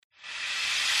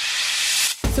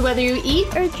So whether you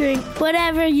eat or drink,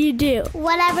 Whatever you do.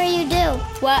 Whatever you do.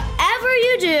 whatever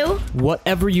you do,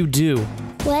 Whatever you do.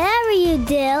 Whatever you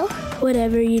do.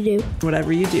 Whatever you do.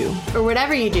 Whatever you do. or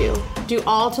whatever you do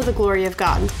all to the glory of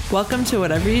God. Welcome to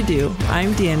Whatever You Do.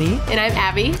 I'm Danny. And I'm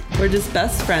Abby. We're just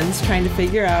best friends trying to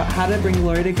figure out how to bring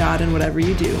glory to God in whatever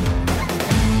you do.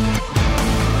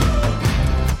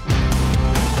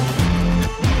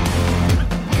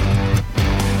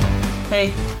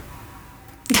 Hey.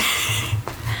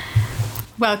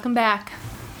 Welcome back.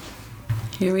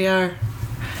 Here we are.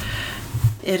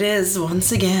 It is,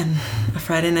 once again, a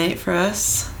Friday night for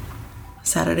us.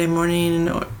 Saturday morning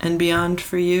and beyond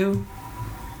for you.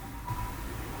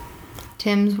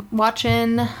 Tim's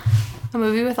watching a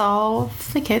movie with all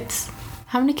of the kids.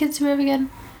 How many kids do we have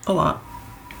again? A lot.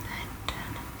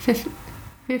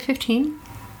 15?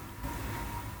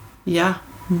 Yeah.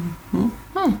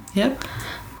 Mm-hmm. Yep.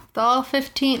 All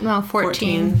 15? No,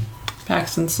 14.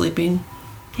 Paxton's sleeping.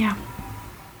 Yeah.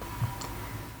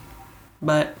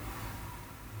 But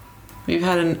we've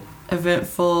had an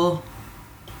eventful,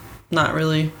 not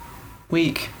really,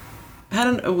 week.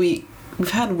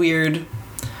 We've had weird,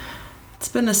 it's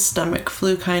been a stomach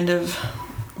flu kind of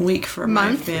week for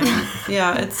my family.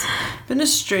 Yeah, it's been a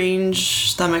strange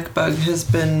stomach bug has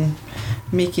been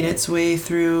making its way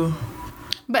through.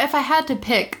 But if I had to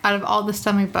pick out of all the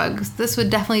stomach bugs, this would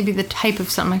definitely be the type of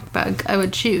stomach bug I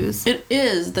would choose. It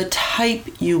is the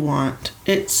type you want.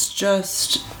 It's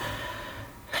just,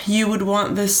 you would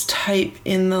want this type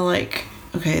in the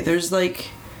okay, there's the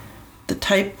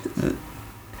type,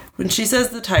 when she says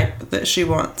the type that she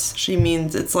wants, she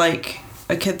means it's like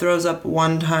a kid throws up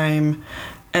one time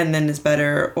and then is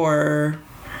better, or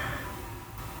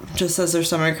just says their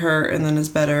stomach hurt and then is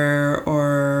better,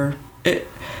 or it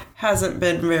hasn't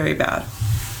been very bad.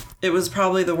 It was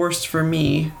probably the worst for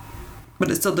me, but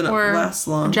it still didn't last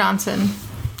long. Johnson.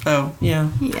 Oh,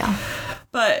 yeah. Yeah.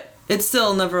 But it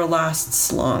still never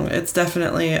lasts long. It's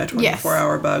definitely a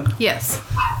 24-hour bug. Yes.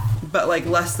 But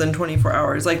less than 24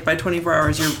 hours. By 24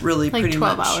 hours, you're really pretty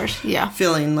 12 much hours. Yeah.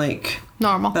 feeling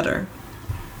normal. Better.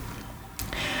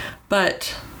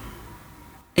 But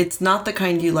it's not the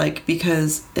kind you like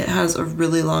because it has a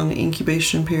really long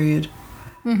incubation period.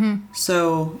 Mm-hmm.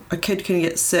 So a kid can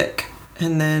get sick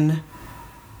and then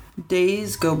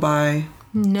days go by.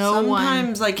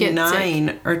 Sometimes 9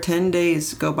 sick. or 10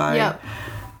 days go by. Yep.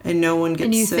 And no one gets sick.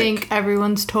 And you think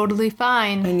everyone's totally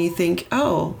fine. And you think,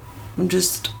 oh,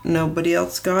 nobody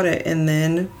else got it. And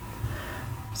then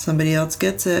somebody else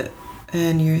gets it.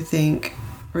 And you think,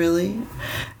 really?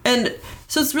 And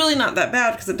so it's really not that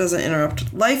bad because it doesn't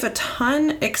interrupt life a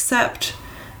ton, except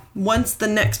once the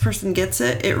next person gets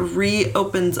it, it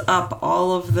reopens up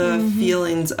all of the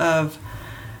feelings of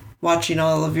watching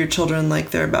all of your children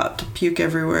like they're about to puke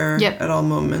everywhere at all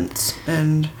moments.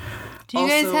 And do you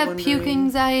guys have puke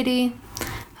anxiety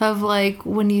of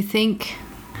when you think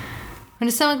when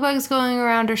a stomach bug is going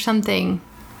around or something,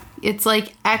 it's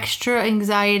extra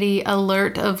anxiety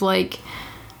alert of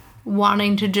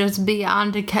wanting to just be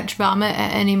on to catch vomit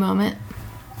at any moment?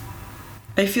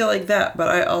 I feel like that, but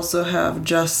I also have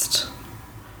just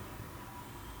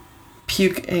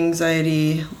puke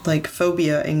anxiety,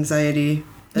 phobia anxiety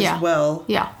as well.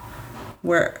 Yeah.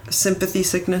 Where sympathy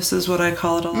sickness is what I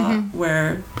call it a lot,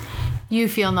 where you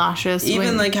feel nauseous.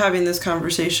 Even having this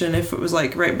conversation, if it was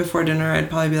right before dinner, I'd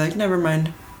probably be never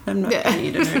mind. I'm not gonna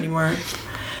eat dinner anymore.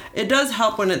 It does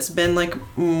help when it's been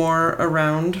more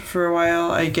around for a while.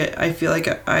 I feel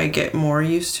like I get more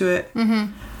used to it.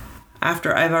 Mm-hmm.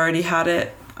 After I've already had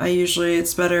it,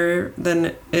 it's better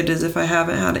than it is if I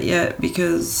haven't had it yet,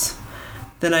 because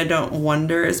then I don't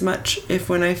wonder as much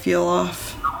when I feel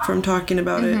off from talking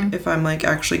about it, if I'm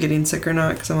actually getting sick or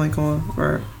not, because I'm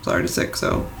we're already sick,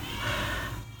 so.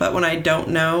 But when I don't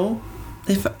know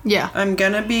if I'm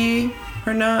gonna be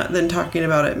or not, then talking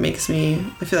about it makes me,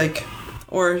 I feel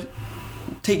or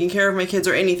taking care of my kids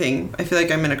or anything, I feel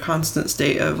I'm in a constant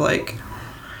state of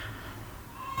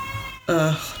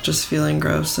just feeling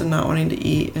gross and not wanting to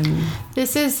eat. And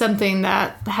this is something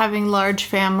that having large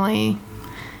family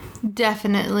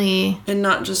definitely, and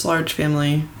not just large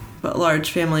family, but large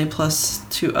family plus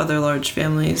 2 other large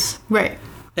families. Right.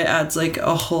 It adds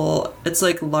a whole, it's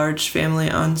large family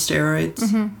on steroids.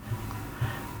 Mm-hmm.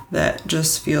 That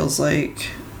just feels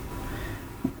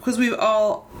because we've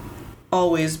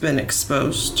always been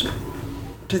exposed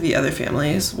to the other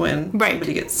families when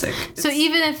somebody gets sick. So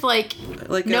even if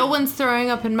no one's throwing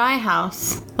up in my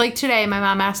house, today my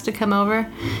mom asked to come over,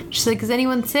 she's is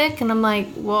anyone sick? And I'm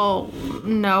well,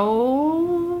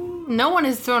 no one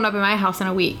has thrown up in my house in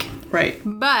a week. Right.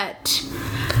 But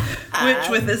Which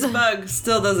with this bug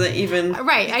still doesn't even...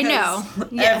 Right, I know.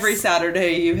 Yes. Every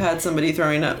Saturday you've had somebody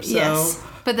throwing up, so... Yes.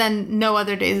 But then no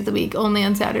other days of the week, only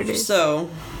on Saturdays. So,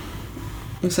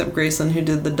 except Grayson, who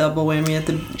did the double whammy at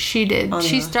the... She did.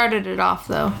 She started it off,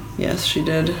 though. Yes, she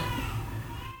did.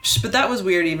 But that was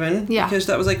weird even. Yeah. Because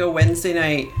that was like a Wednesday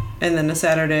night and then a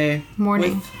Saturday...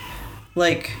 Morning. With,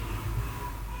 like...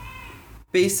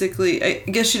 Basically, I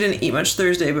guess she didn't eat much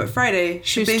Thursday, but Friday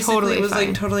she basically totally was fine.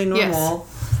 like totally normal,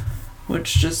 Yes.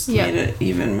 which just made it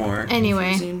even more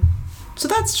confusing. So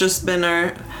that's just been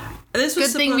our. This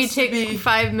was Good thing we supposed to take be,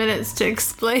 5 minutes to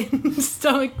explain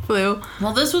stomach flu.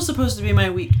 Well, this was supposed to be my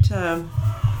week to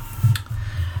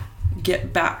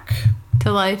get back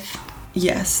To life.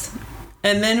 Yes,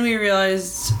 and then we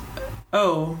realized,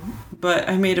 but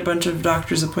I made a bunch of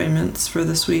doctor's appointments for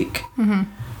this week. Mm-hmm.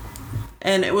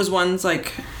 And it was ones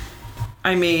like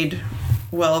I made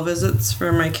well visits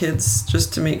for my kids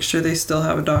just to make sure they still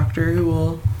have a doctor who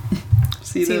will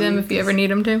see them if you ever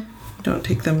need them to. Don't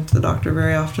take them to the doctor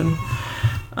very often.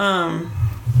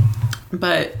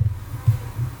 But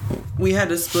we had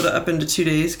to split it up into 2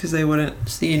 days because they wouldn't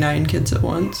see 9 kids at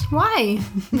once. Why?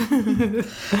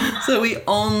 So we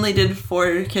only did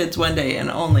 4 kids one day and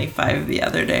only 5 the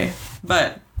other day.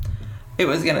 But it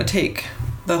was going to take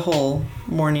the whole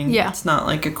morning. Yeah. It's not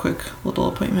like a quick little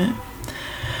appointment.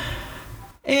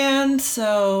 And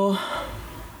so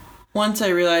once I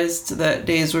realized that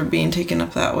days were being taken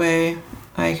up that way,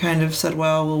 I kind of said,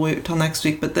 well, we'll wait till next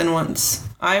week. But then once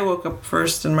I woke up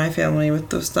first in my family with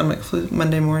the stomach flu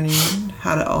Monday morning,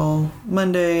 had it all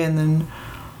Monday, and then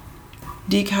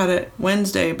Deke had it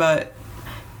Wednesday. But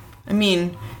I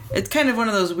mean, it's kind of one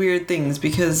of those weird things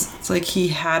because it's like he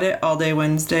had it all day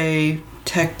Wednesday.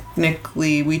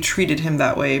 Technically, we treated him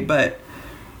that way, but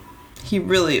he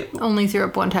really... Only threw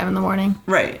up one time in the morning.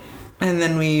 Right. And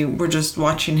then we were just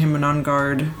watching him and on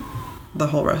guard the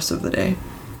whole rest of the day.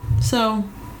 So,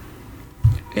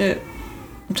 it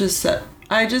just...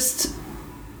 I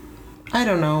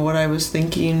don't know what I was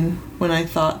thinking when I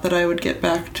thought that I would get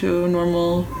back to a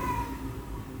normal...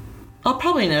 I'll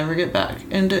probably never get back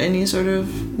into any sort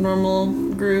of normal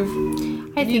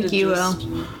groove. I think you will.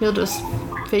 You'll just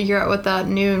figure out what that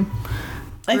new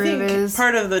groove is.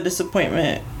 Part of the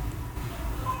disappointment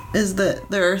is that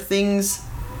there are things...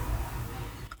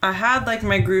 I had like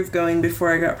my groove going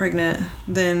before I got pregnant.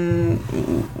 Then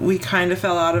we kind of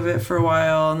fell out of it for a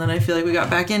while, and then I feel like we got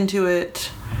back into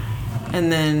it.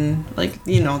 And then, like,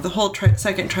 you know, the whole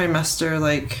second trimester,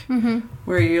 like,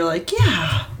 where you're like,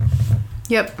 yeah,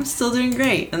 yep, I'm still doing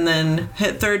great. And then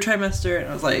hit third trimester, and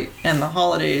I was like, and the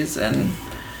holidays, and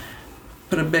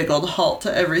put a big old halt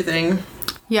to everything.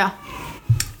 Yeah.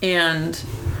 And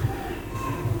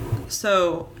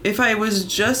so if I was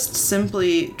just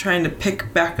simply trying to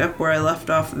pick back up where I left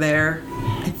off there,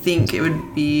 I think it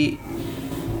would be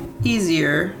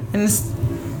easier. And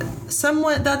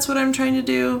somewhat that's what I'm trying to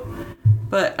do.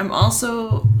 But I'm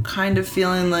also kind of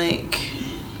feeling like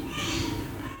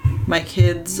my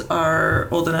kids are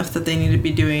old enough that they need to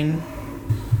be doing...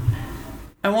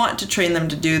 I want to train them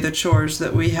to do the chores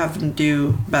that we have them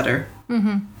do better.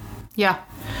 Mm-hmm. Yeah.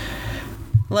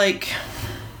 Like,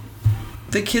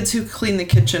 the kids who clean the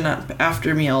kitchen up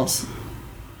after meals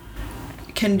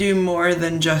can do more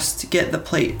than just get the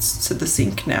plates to the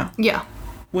sink now. Yeah.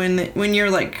 When you're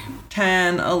like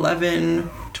 10, 11,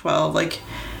 12, like...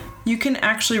 You can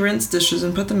actually rinse dishes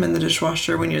and put them in the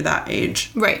dishwasher when you're that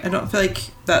age. Right. I don't feel like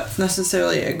that's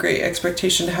necessarily a great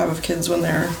expectation to have of kids when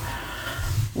they're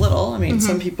little. I mean,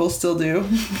 some people still do.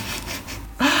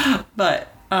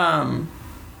 But,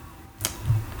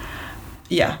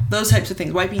 yeah, those types of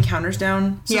things. Wiping counters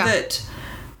down. So that,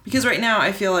 because right now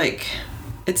I feel like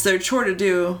it's their chore to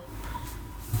do.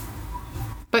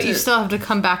 But you still have to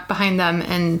come back behind them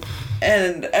and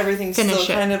everything's still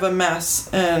kind of a mess,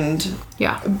 and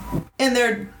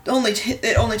they're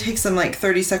it only takes them like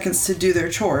 30 seconds to do their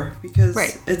chore because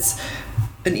it's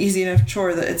an easy enough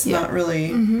chore that it's not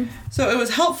really so it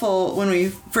was helpful when we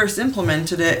first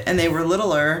implemented it and they were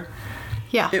littler.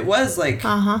 It was like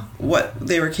what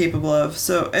they were capable of.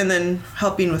 So, and then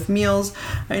helping with meals.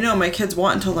 I know my kids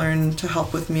want to learn to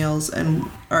help with meals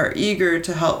and are eager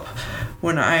to help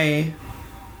when I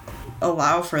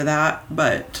allow for that,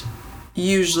 but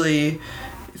usually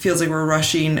it feels like we're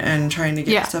rushing and trying to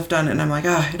get stuff done, and I'm like,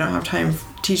 I don't have time to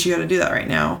teach you how to do that right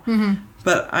now.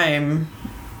 But I'm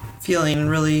feeling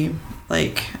really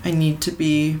like I need to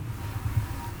be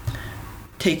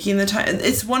taking the time.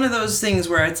 It's one of those things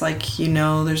where it's like, you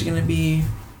know, there's going to be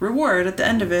reward at the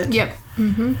end of it.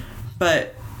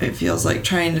 But it feels like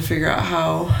trying to figure out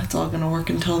how it's all going to work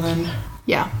until then.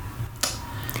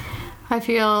 I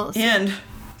feel... And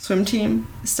swim team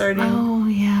is starting. Oh,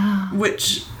 yeah.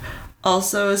 Which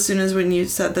also, as soon as when you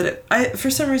said that I for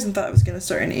some reason thought it was going to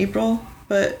start in April,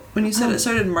 but when you said it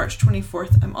started March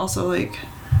 24th, I'm also like,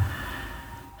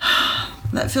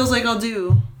 that feels like I'll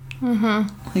do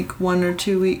like 1 or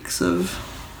 2 weeks of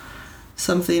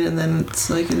something, and then it's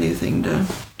like a new thing to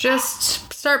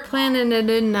just start planning it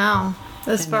in now.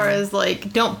 As far as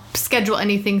like, don't schedule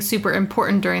anything super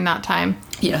important during that time.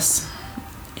 Yes.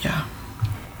 Yeah.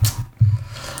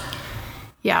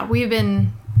 Yeah, we've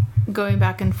been going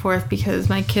back and forth because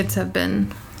my kids have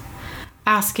been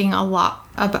asking a lot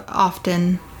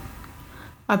often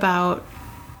about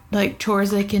like chores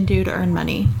they can do to earn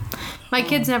money. My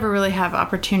kids never really have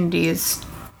opportunities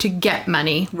to get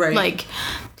money. Right. Like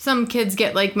some kids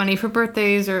get like money for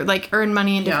birthdays or like earn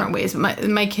money in different ways. But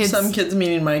my kids... Some kids,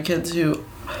 meaning my kids, who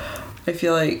I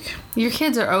feel like... Your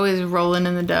kids are always rolling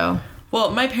in the dough. Well,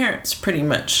 my parents pretty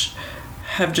much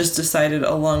have just decided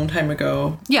a long time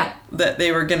ago that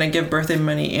they were going to give birthday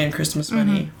money and Christmas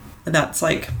money. And that's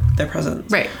like their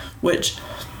presents. Right. Which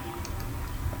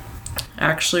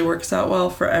actually works out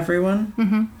well for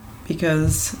everyone.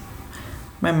 Because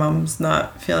my mom's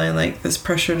not feeling like this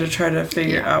pressure to try to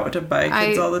figure out what to buy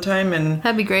kids all the time. And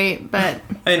that'd be great, but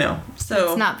I know. So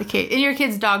it's not the case. And your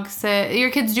kids your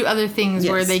kids do other things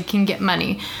where they can get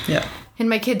money. Yeah. And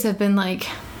my kids have been like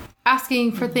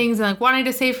asking for things and like wanting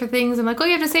to save for things. I'm like, oh,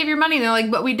 you have to save your money. And they're like,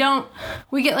 but we don't.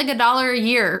 We get like $1 a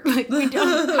year. Like we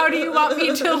don't. How do you want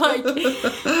me to like?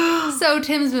 So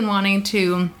Tim's been wanting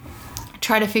to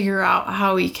try to figure out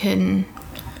how we can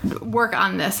work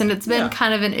on this, and it's been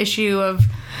kind of an issue of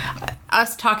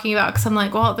us talking about, because I'm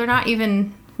like, well, they're not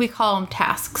even, we call them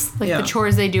tasks, like the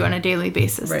chores they do on a daily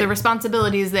basis, the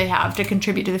responsibilities they have to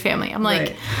contribute to the family. I'm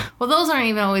like, well, those aren't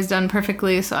even always done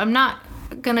perfectly, so I'm not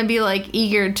gonna be like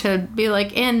eager to be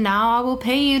like, and now I will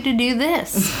pay you to do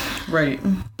this. Right.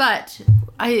 But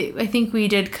I think we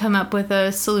did come up with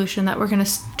a solution that we're gonna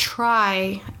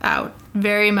try out,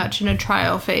 very much in a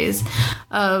trial phase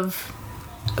of,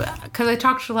 because I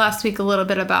talked last week a little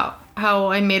bit about how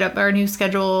I made up our new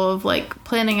schedule of like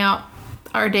planning out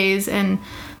our days,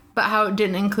 but how it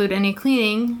didn't include any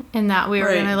cleaning, and that we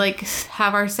were gonna like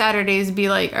have our Saturdays be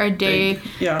like our day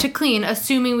to clean,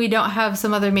 assuming we don't have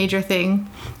some other major thing,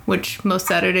 which most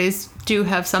Saturdays do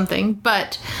have something.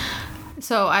 But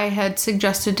so I had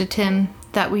suggested to Tim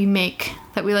that we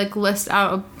like list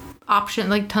out option,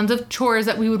 like tons of chores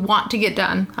that we would want to get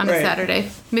done on a Saturday,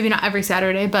 maybe not every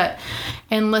Saturday, but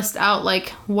and list out like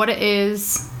what it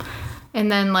is,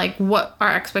 and then like what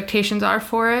our expectations are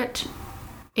for it,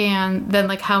 and then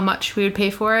like how much we would pay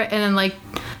for it, and then like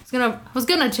I was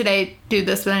gonna today do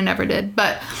this, but I never did,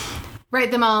 but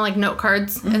write them all on like note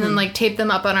cards and then like tape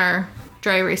them up on our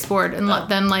dry erase board and let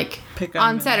them like pick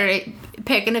on Saturday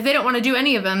pick, and if they don't want to do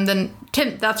any of them, then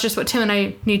that's just what Tim and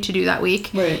I need to do that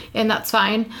week, and that's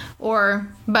fine.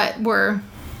 But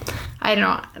I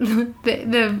don't know.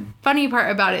 The funny part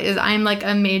about it is I'm like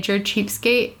a major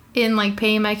cheapskate in like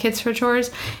paying my kids for chores,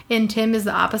 and Tim is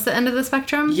the opposite end of the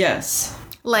spectrum. Yes.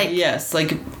 Like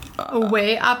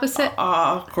way opposite.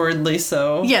 Awkwardly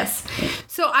so. Yes.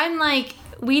 So I'm like,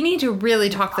 we need to really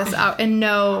talk this out and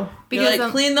know, because you're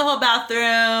like, clean the whole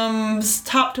bathrooms,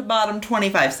 top to bottom,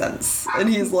 25 cents. And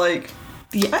he's like,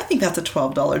 yeah, I think that's a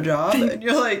 $12 job. And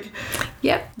you're like,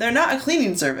 yep. They're not a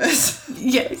cleaning service.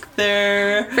 Yes. Like,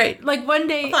 they're... Right. Like one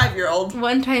day... 5-year-old.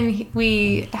 One time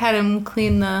we had him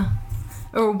clean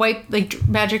or wipe, like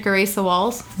magic erase the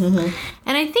walls. And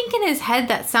I think in his head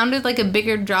that sounded like a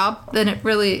bigger job than it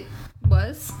really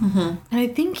was. And I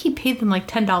think he paid them like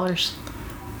 $10.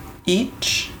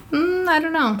 Each? I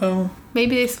don't know. Oh.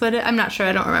 Maybe they split it. I'm not sure.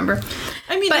 I don't remember.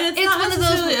 I mean, but it's not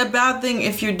necessarily a bad thing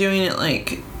if you're doing it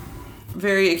like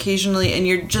very occasionally and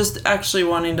you're just actually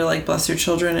wanting to like bless your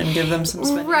children and give them some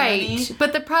spending money.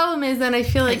 But the problem is then I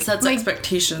feel like it sets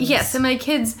expectations. Yes, and my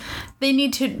kids, they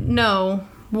need to know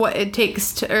what it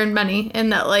takes to earn money,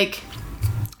 and that like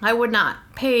I would not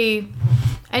pay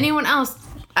anyone else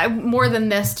more than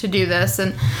this to do this.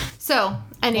 And so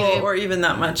anyway, or even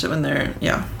that much when they're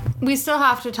we still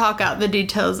have to talk out the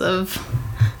details of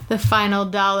the final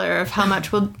dollar of how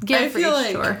much we'll give for each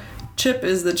like chore. Chip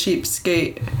is the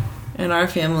cheapskate in our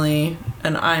family,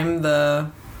 and I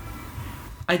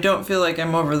don't feel like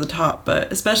I'm over the top,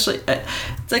 but especially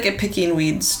it's like a picking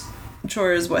weeds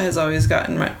chore is what has always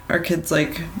gotten our kids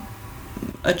like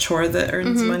a chore that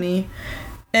earns money.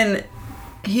 And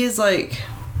he's like,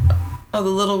 oh, the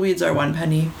little weeds are 1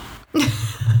 penny.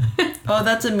 Oh,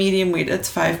 that's a medium weed, it's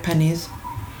 5 pennies.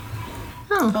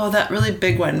 Oh, that really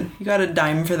big one, you got a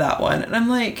dime for that one. And I'm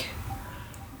like,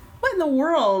 what? what in the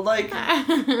world? Like,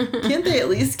 can't they at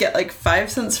least get like 5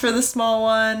 cents for the small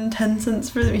one, 10 cents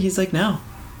for the... He's like, no.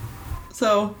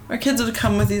 So our kids would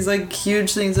come with these like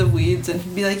huge things of weeds and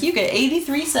he'd be like, you get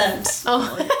 83 cents.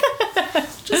 Oh. Like,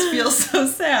 just feels so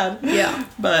sad. Yeah.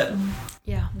 But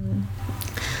yeah.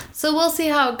 So we'll see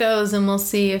how it goes, and we'll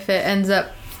see if it ends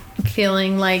up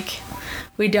feeling like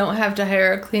we don't have to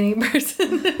hire a cleaning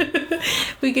person.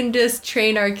 We can just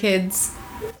train our kids.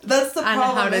 that's the On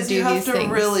problem how to is do you have these to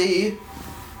things. really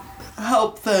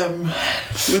help them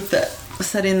with that,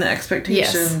 setting the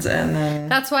expectations and then...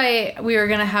 That's why we were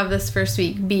going to have this first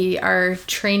week be our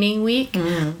training week,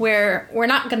 where we're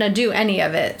not going to do any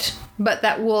of it, but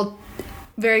that will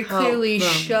very clearly them.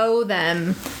 show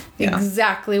them Yeah.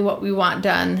 exactly what we want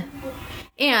done.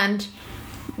 And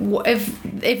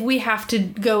if we have to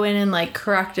go in and like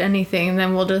correct anything,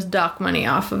 then we'll just dock money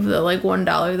off of the like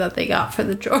 $1 that they got for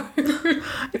the chore. I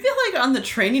feel like on the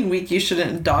training week you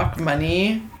shouldn't dock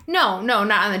money. No,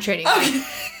 not on the training week.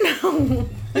 No.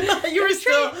 I thought you were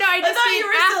still. No, I just thought mean you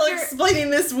were still after- explaining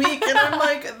this week, and I'm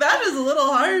like, that is a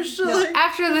little harsh. To like,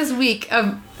 After this week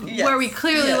of Yes, where we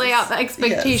clearly lay out the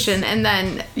expectation, and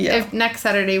then Yeah. if next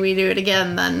Saturday we do it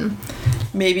again, then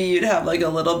maybe you'd have like a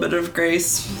little bit of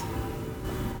grace.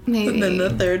 maybe And then the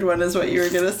third one is what you were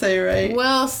gonna say, right?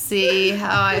 we'll see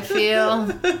how I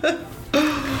feel.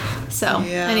 So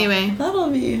anyway,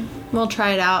 that'll be. we'll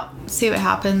try it out, see what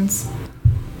happens.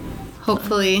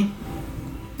 Hopefully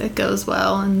it goes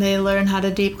well and they learn how to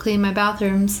deep clean my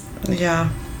bathrooms. Yeah.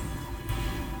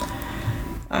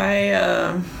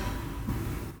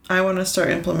 I want to start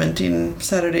implementing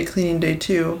Saturday cleaning day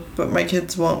too, but my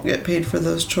kids won't get paid for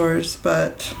those chores,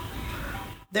 but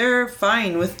they're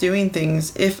fine with doing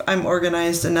things if I'm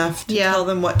organized enough to Yeah. tell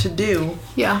them what to do.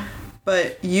 Yeah.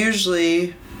 But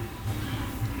usually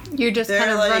You're just They're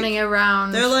kind of like- running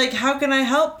around. they're like, how can I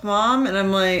help, Mom? And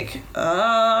I'm like,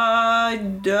 I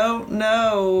don't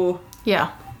know. yeah.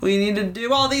 We need to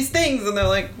do all these things. And they're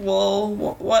like, well,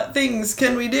 what things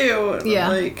can we do? And Yeah.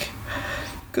 I'm like,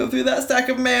 go through that stack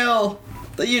of mail.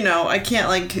 But, you know, I can't,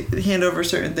 like, hand over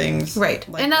certain things. Right.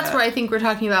 like And that's that. where I think we're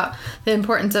talking about the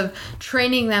importance of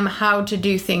training them how to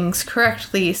do things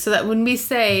correctly so that when we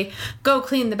say, go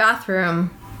clean the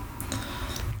bathroom,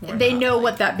 they know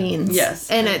what that means. Yes.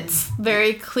 And it's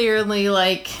very clearly,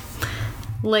 like,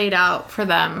 laid out for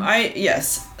them.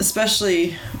 Yes,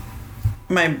 especially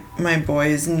my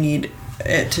boys need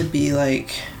it to be, like,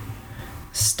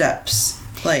 steps.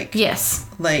 Like, Yes.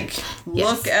 like, Yes.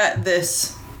 look at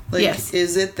this. Like, Yes.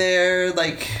 is it there?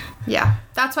 Like, Yeah.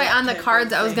 That's why on the type of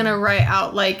cards I was thing. going to write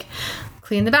out, like,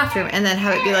 clean the bathroom and then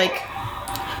have it be like,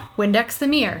 Windex the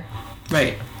mirror,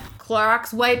 right,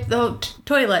 Clorox wipe the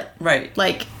toilet. right.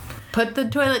 Like, put the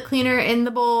toilet cleaner in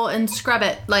the bowl and scrub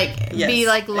it. Like, Yes, be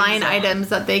like line exactly. items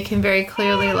that they can very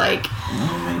clearly, like,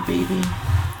 Oh, my baby.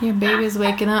 your baby's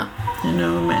waking up. I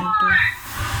know, man.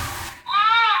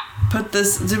 Put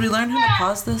this. Did we learn how to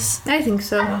pause this? I think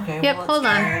so. Yep, well, hold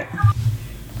let's on. try it.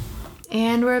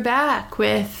 And we're back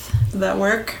with Did that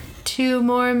work? 2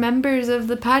 more members of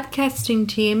the podcasting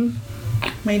team,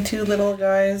 My 2 little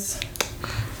guys.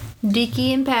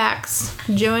 Deaky and Pax,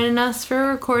 joining us for a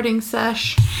recording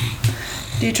sesh.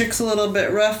 Dietrich's a little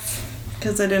bit rough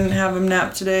because I didn't have him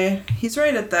nap today. He's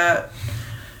right at that.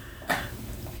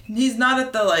 He's not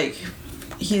at the, like,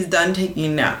 he's done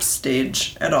taking naps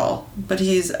stage at all. But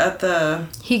he's at the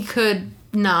He could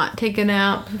not take a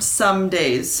nap. some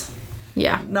days.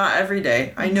 Yeah. Not every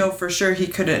day. I know for sure he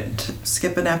couldn't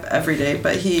skip a nap every day,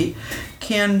 but he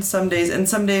can some days. And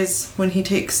some days when he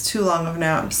takes too long of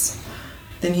naps,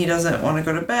 then he doesn't want to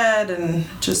go to bed and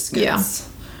just gets...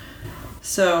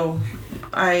 So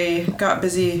I got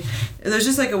busy. There's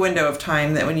just like a window of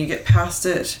time that when you get past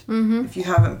it, if you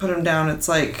haven't put him down, it's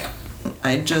like,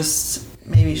 I just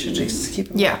maybe should just keep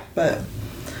him Yeah. up. But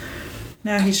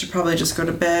now he should probably just go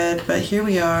to bed. But here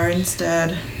we are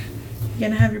instead. You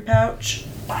gonna have your pouch?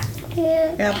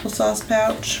 Yeah. Applesauce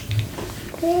pouch?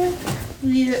 Yeah.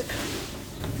 Eat it.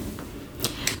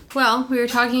 Well, we were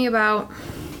talking about...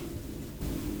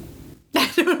 I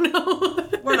don't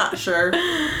know. We're not sure.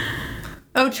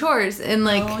 Oh, chores and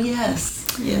like... Oh,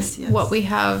 yes. Yes, yes. what we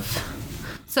have.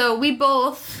 So we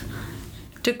both,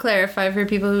 to clarify for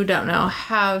people who don't know,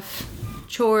 have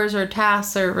chores or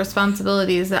tasks or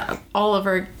responsibilities that all of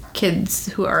our kids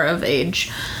who are of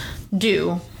age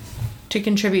do to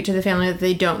contribute to the family that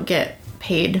they don't get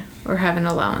paid or have an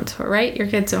allowance for, right? Your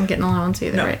kids don't get an allowance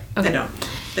either, No, right? they don't.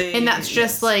 They, And that's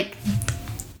just yes. like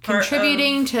Part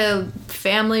contributing to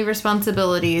family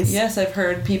responsibilities. Yes, I've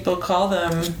heard people call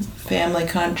them family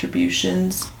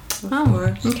contributions. Oh,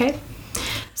 before. okay.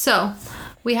 So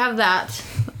we have that.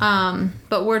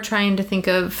 But we're trying to think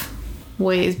of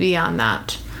ways beyond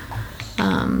that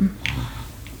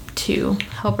to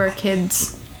help our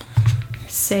kids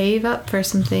save up for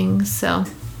some things. So,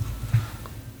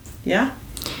 Yeah.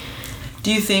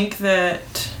 Do you think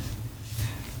that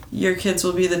your kids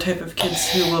will be the type of kids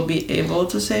who will be able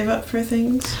to save up for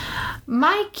things?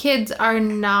 my kids are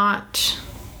not.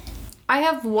 I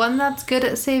have one that's good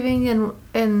at saving,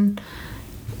 and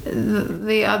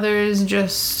the others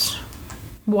just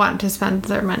want to spend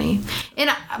their money.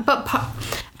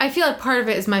 I feel like part of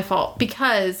it is my fault,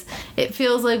 because it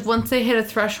feels like once they hit a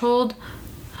threshold,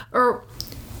 or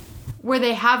where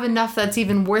they have enough that's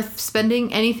even worth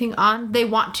spending anything on, they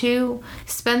want to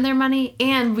spend their money,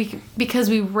 and because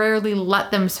we rarely let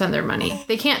them spend their money.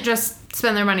 They can't just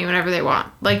spend their money whenever they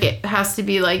want. Like, it has to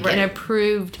be like Right. an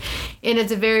approved, and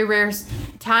it's a very rare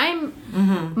time,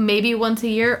 maybe once a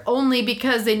year, only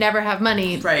because they never have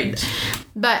money. Right.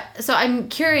 But so I'm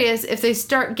curious if they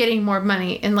start getting more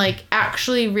money and like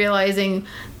actually realizing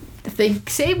if they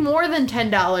save more than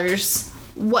 $10,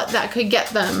 what that could get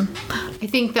them. I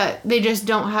think that they just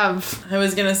don't have. I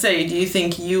was gonna say, do you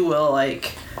think you will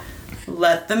like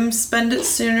let them spend it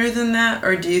sooner than that,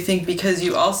 or do you think because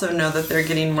you also know that they're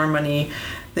getting more money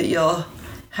that you'll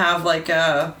have like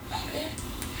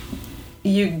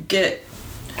you get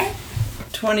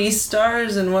 20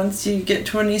 stars, and once you get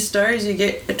 20 stars you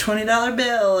get a $20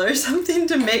 bill or something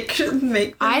to make them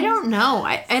I don't know.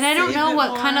 I don't save know it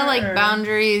what kind of more, like or-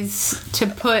 boundaries to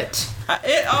put.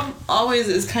 It always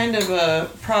is kind of a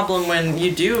problem when they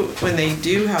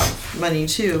do have money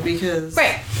too, because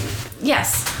Right.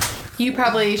 Yes. You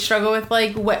probably struggle with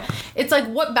like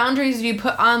what boundaries do you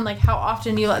put on, like how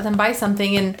often you let them buy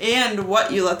something, and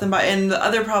what you let them buy. And the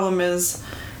other problem is,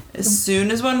 as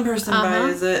soon as one person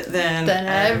buys it, then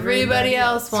everybody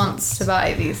else wants to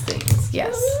buy these things.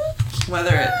 Yes.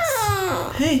 Whether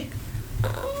it's, hey,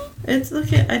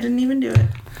 look at, I didn't even do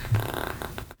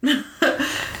it.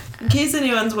 In case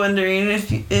anyone's wondering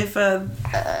if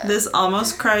this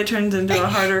almost cry turns into a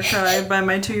harder cry by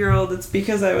my 2-year-old, it's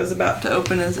because I was about to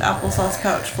open his applesauce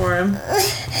pouch for him.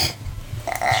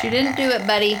 She didn't do it,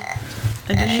 buddy. I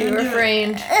didn't She even do it.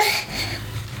 refrained.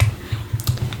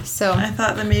 So I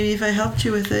thought that maybe if I helped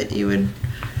you with it, you would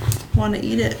want to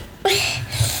eat it.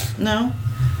 No?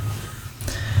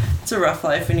 It's a rough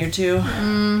life when you're 2.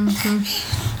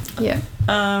 yeah.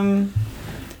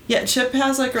 Yeah, Chip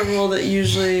has like a rule that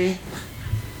usually,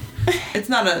 it's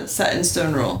not a set in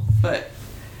stone rule, but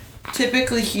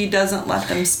typically he doesn't let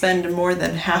them spend more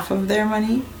than half of their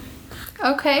money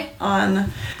Okay.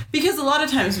 on, because a lot of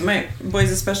times my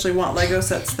boys especially want Lego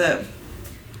sets that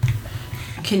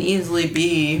can easily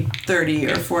be $30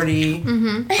 or $40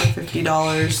 or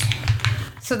 $50.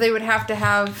 So they would have to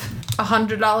have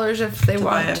 $100 if they buy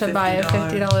want a to buy a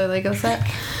 $50 Lego set.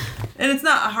 And it's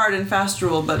not a hard and fast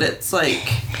rule, but it's like,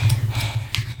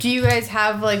 Do you guys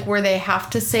have like where they have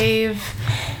to save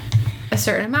a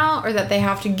certain amount, or that they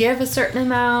have to give a certain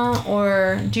amount,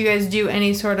 or do you guys do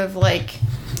any sort of like?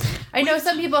 I know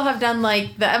some people have done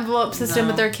like the envelope system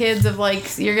with their kids of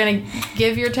like, you're gonna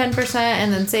give your 10%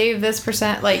 and then save this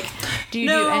percent. Like, do you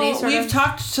do any sort we've of?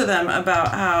 talked to them about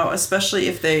how, especially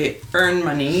if they earn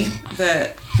money,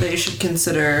 that they should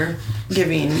consider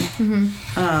giving.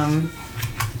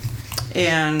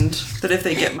 And that if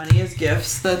they get money as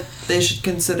gifts, that they should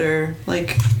consider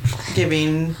like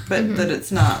giving, but that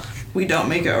it's not, we don't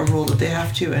make it a rule that they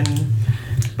have to,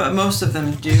 but most of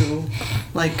them do,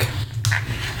 like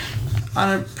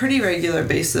on a pretty regular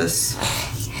basis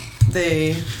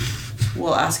they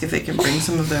will ask if they can bring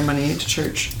some of their money to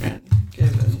church and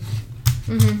give it.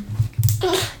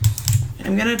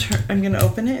 I'm gonna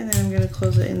open it, and then I'm gonna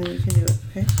close it, and then you can do it.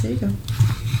 Okay, there you go.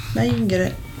 Now you can get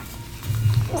it.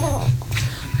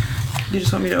 You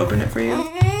just want me to open it for you?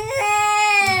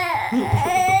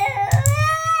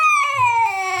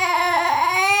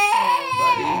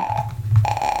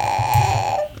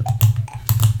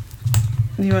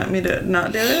 You want me to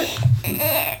not do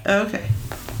it? Okay.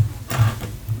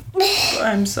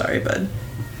 I'm sorry, bud.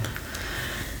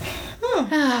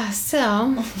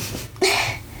 So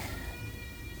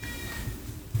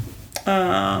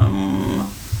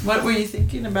What were you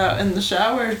thinking about in the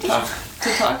shower to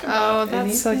talk about? oh,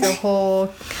 that's like a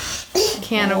whole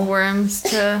can of worms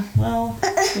to Well,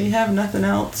 we have nothing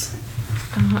else.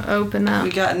 open up. We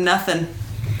got nothing.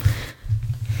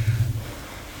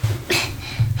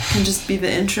 Can just be the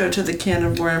intro to the can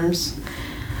of worms.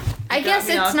 I got guess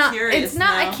me all it's not. curious It's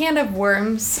not now. a can of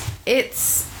worms.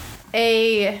 It's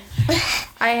a.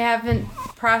 I haven't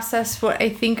process what I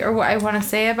think or what I want to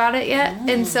say about it yet.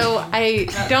 And so I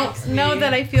don't know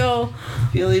that I feel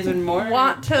even more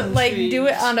want to like do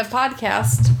it on a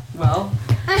podcast. Well,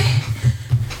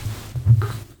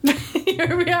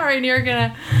 here we are, and you're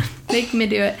gonna make me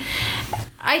do it.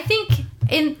 I think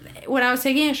when I was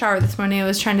taking a shower this morning, I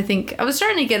was trying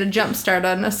to get a jump start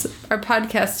on our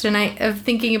podcast tonight of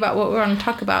thinking about what we want to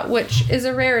talk about, which is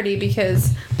a rarity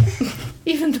because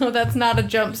even though that's not a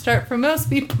jump start for most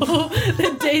people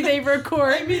the day they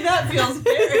record. I mean, that feels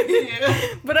very...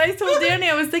 But I told Danny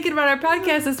I was thinking about our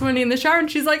podcast this morning in the shower,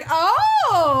 and she's like,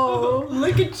 oh!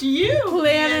 Look at you!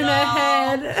 Planning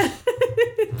ahead.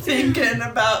 Thinking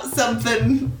about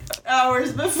something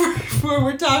hours before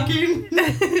we're talking.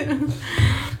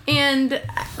 And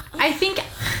I think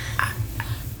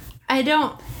I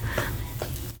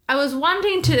was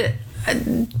wanting to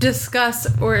discuss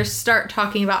or start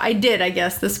talking about. I did, I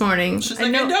guess, this morning. She's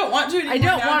like, I don't want to anymore. I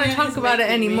don't want to talk about it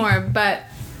anymore, but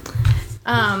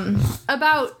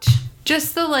about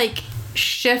just the like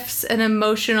shifts and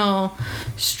emotional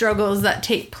struggles that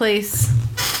take place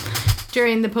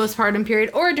during the postpartum period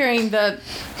or during the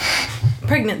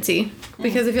pregnancy,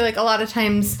 because I feel like a lot of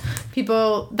times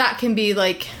people that can be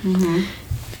like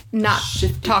not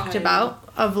talked about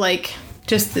of like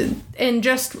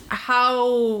just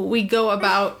how we go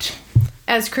about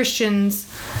as Christians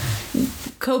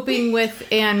coping with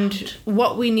and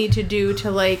what we need to do to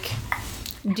like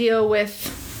deal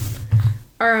with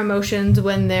our emotions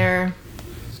when they're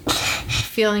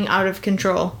feeling out of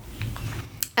control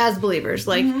as believers,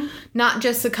 like not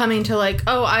just succumbing to like,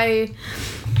 oh, I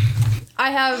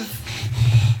have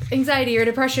anxiety or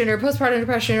depression or postpartum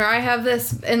depression, or I have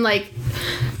this, and like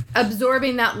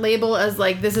absorbing that label as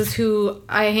like, this is who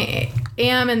I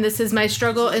am and this is my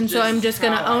struggle, and so I'm just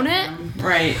gonna own it.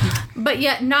 Right. But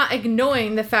yet not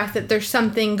ignoring the fact that there's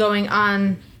something going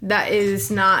on that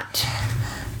is not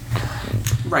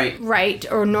right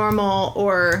or normal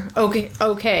or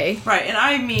okay. Right. And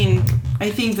I mean, I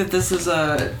think that this is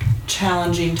a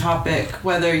challenging topic,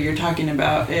 whether you're talking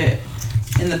about it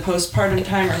in the postpartum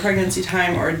time or pregnancy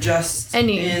time or just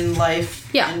in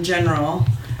life in general.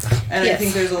 And I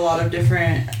think there's a lot of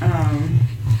different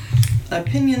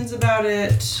opinions about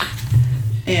it.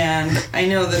 And I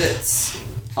know that it's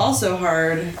also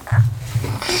hard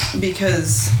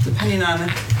because depending on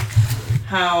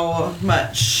how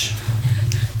much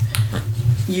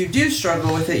you do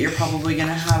struggle with it, you're probably going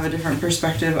to have a different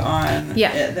perspective on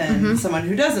it than someone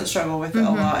who doesn't struggle with it a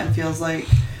lot and feels like,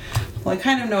 well, I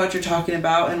kind of know what you're talking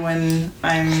about, and when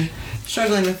I'm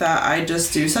struggling with that, I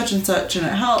just do such and such and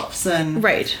it helps. And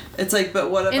it's like, but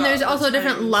what about... And there's also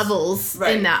different levels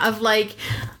in that of like,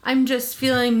 I'm just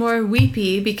feeling more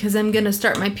weepy because I'm going to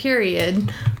start my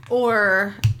period,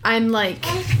 or I'm like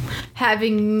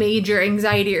having major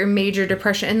anxiety or major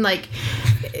depression, and like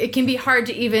it can be hard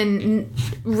to even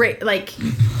like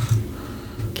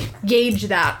gauge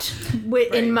that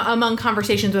among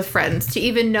conversations with friends, to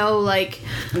even know like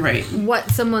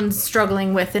what someone's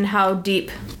struggling with and how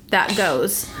deep that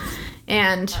goes.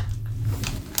 And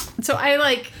so I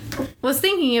like was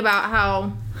thinking about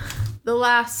how the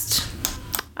last,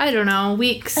 I don't know,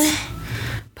 weeks,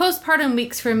 postpartum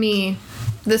weeks for me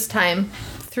this time,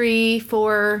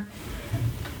 3-4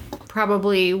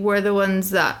 probably were the ones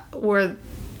that were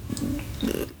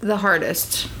the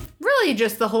hardest. Really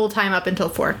just the whole time up until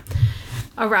 4.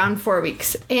 Around 4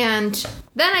 weeks. And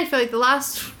then I feel like the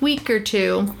last week or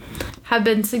two have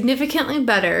been significantly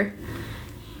better.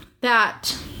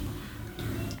 That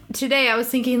today I was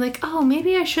thinking like, oh,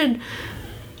 maybe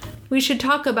we should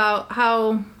talk about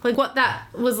how, like, what that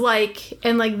was like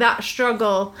and like that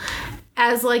struggle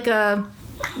as like a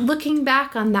looking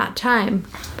back on that time.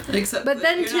 But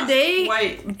then today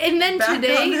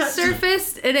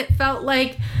surfaced and it felt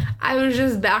like I was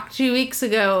just back 2 weeks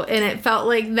ago, and it felt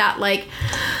like that, like,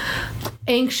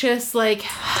 anxious, like,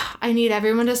 I need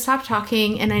everyone to stop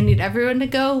talking, and I need everyone to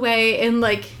go away, and,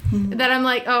 like, that I'm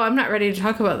like, oh, I'm not ready to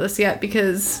talk about this yet,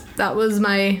 because that was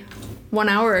my 1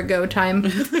 hour ago time.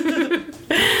 But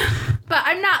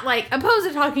I'm not, like, opposed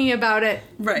to talking about it.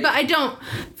 Right. But I don't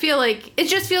feel like, it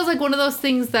just feels like one of those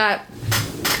things that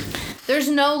there's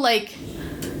no, like,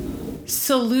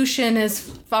 solution as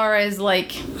far as,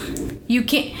 like, you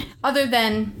can't, other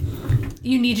than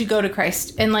you need to go to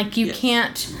Christ, and like you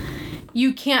can't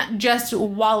just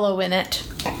wallow in it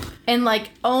and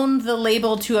like own the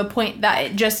label to a point that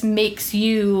it just makes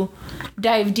you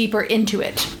dive deeper into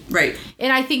it. Right.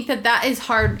 And I think that is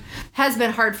hard, has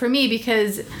been hard for me,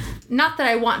 because not that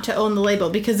I want to own the label,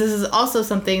 because this is also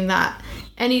something that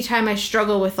anytime I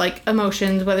struggle with like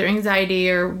emotions, whether anxiety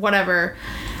or whatever,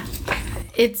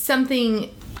 it's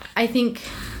something I think,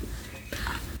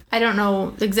 I don't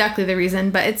know exactly the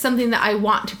reason, but it's something that I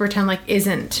want to pretend like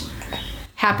isn't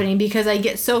happening because I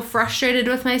get so frustrated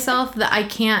with myself that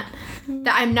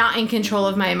that I'm not in control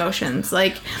of my emotions.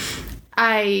 Like,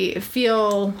 I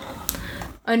feel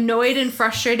annoyed and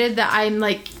frustrated that I'm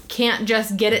like can't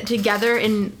just get it together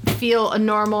and feel a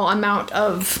normal amount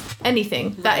of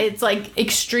anything. That it's like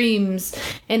extremes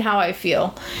in how I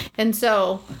feel. And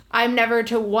so I'm never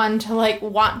one to like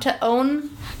want to own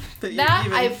that.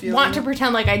 I want to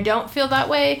pretend like I don't feel that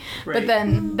way, but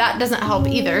then that doesn't help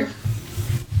either.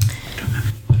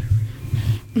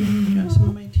 You got some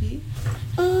of my tea?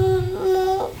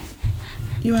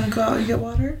 You want to go out and get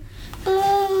water?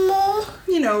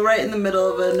 You know, right in the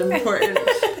middle of an important,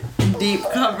 deep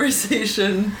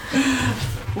conversation.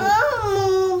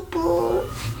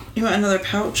 You want another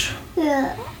pouch?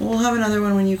 Yeah. We'll have another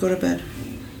one when you go to bed.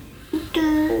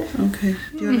 Okay.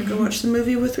 Do you want to go watch the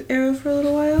movie with Arrow for a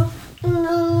little while?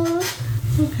 No.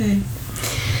 Okay.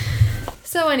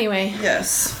 So anyway.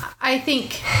 Yes. I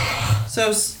think...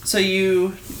 So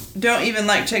you don't even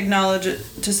like to acknowledge it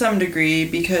to some degree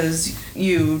because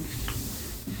you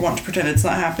want to pretend it's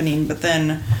not happening, but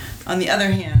then on the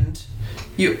other hand,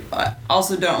 you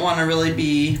also don't want to really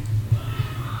be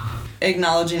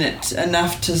acknowledging it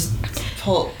enough to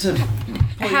pull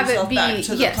have yourself it be, back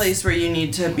to the place where you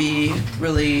need to be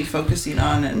really focusing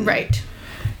on, and right.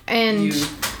 And you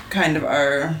kind of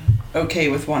are okay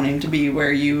with wanting to be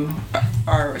where you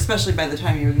are, especially by the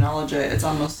time you acknowledge it. It's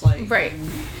almost like, right.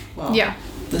 Well, yeah.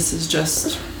 This is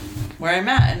just where I'm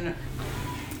at, and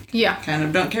yeah, kind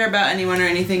of don't care about anyone or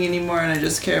anything anymore, and I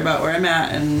just care about where I'm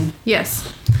at. And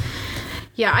yes.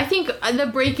 Yeah, I think the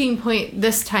breaking point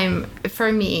this time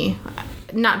for me,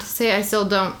 not to say I still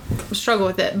don't struggle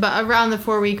with it, but around the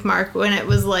 4-week mark when it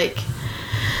was like,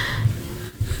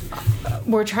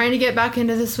 we're trying to get back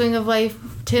into the swing of life,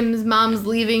 Tim's mom's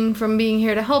leaving from being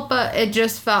here to help us, it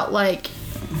just felt like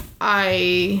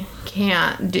I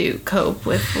can't cope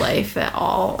with life at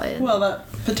all. And well,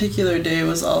 that particular day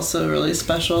was also really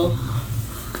special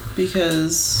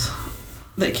because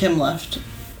that Kim left.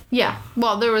 Yeah,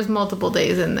 well, there was multiple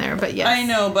days in there, but yes. I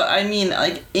know, but I mean,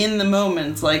 like, in the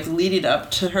moments, like, leading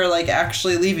up to her, like,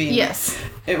 actually leaving. Yes.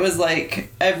 It was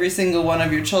like every single one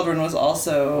of your children was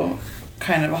also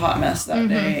kind of a hot mess that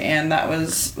day, and that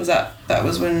was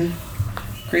when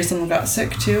Grayson got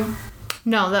sick, too?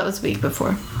 No, that was a week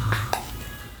before.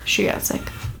 She got sick.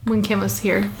 When Kim was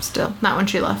here, still. Not when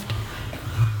she left.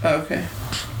 Oh, okay.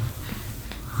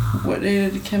 What day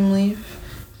did Kim leave?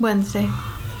 Wednesday.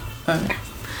 Okay.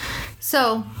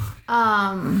 So,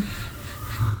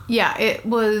 yeah, it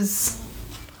was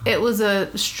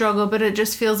a struggle, but it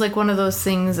just feels like one of those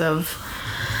things of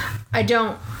I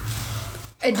don't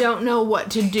know what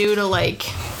to do to like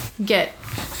get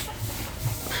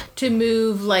to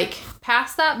move like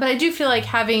past that, but I do feel like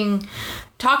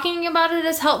talking about it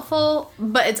is helpful,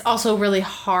 but it's also really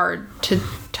hard to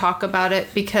talk about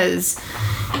it because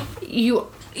you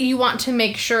want to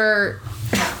make sure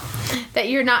that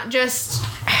you're not just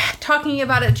talking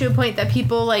about it to a point that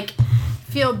people like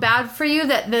feel bad for you,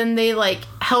 that then they like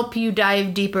help you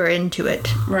dive deeper into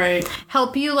it. Right.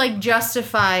 Help you like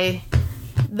justify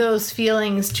those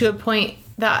feelings to a point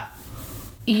that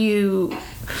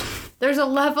there's a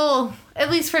level,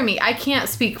 at least for me, I can't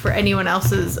speak for anyone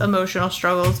else's emotional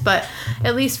struggles, but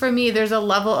at least for me, there's a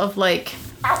level of like,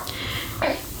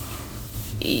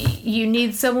 you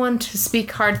need someone to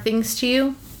speak hard things to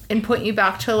you and point you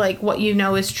back to like what you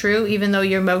know is true, even though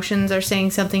your emotions are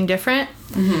saying something different.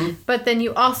 Mm-hmm. But then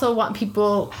you also want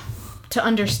people to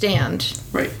understand.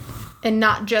 Right. And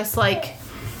not just like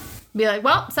be like,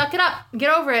 well, suck it up,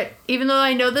 get over it. Even though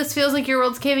I know this feels like your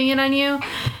world's caving in on you,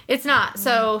 it's not.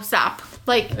 So stop.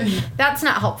 Like, that's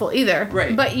not helpful either.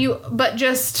 Right. But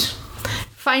just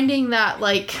finding that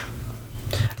like,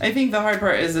 I think the hard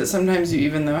part is that sometimes you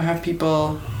even though have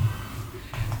people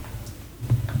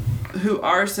who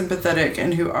are sympathetic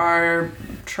and who are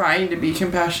trying to be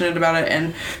compassionate about it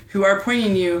and who are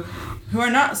pointing you, who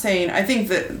are not saying, I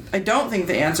don't think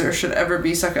the answer should ever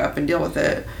be suck it up and deal with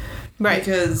it. right.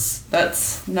 Because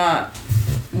that's not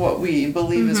what we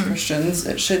believe as Christians.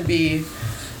 It should be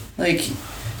like,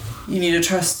 you need to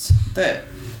trust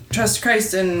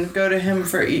Christ and go to him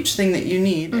for each thing that you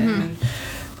need. And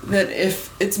that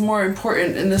if it's more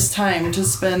important in this time to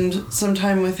spend some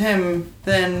time with him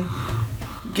than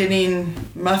getting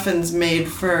muffins made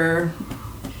for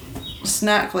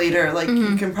snack later, like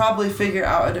you can probably figure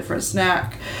out a different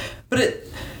snack,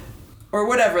 or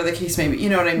whatever the case may be, you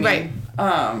know what I mean? Right.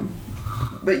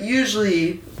 But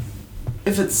usually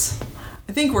I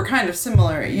I think we're kind of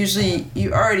similar. Usually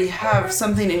you already have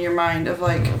something in your mind of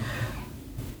like,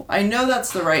 I know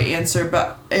that's the right answer,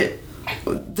 but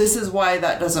this is why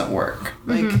that doesn't work.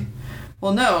 Like,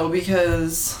 well, no,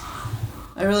 because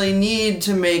I really need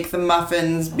to make the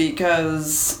muffins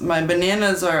because my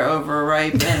bananas are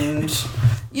overripe and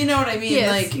you know what I mean?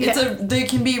 Yes, Like there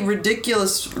can be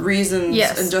ridiculous reasons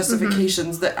and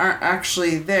justifications that aren't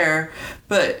actually there,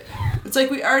 but it's like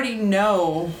we already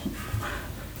know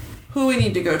who we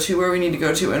need to go to, where we need to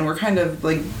go to, and we're kind of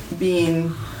like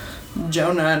being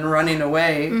Jonah and running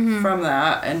away from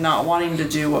that and not wanting to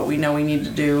do what we know we need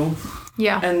to do.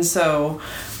 Yeah. And so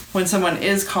when someone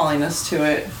is calling us to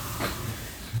it,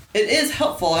 it is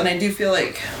helpful, and I do feel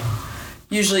like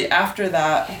usually after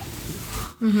that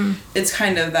it's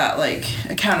kind of that like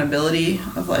accountability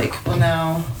of like, well,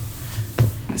 now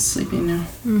he's sleeping now.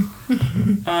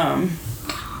 I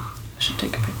should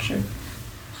take a picture.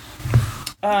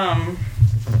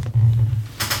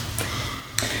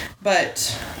 But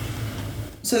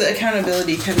so the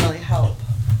accountability can really help.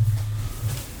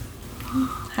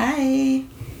 Hi.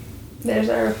 There's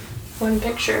our one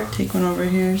picture. Take one over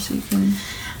here so you can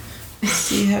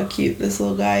see how cute this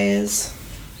little guy is.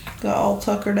 Got all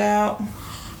tuckered out.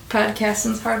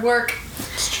 Podcasting's hard work.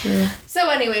 It's true. So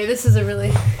anyway, this is a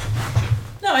really...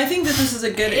 No, I think that this is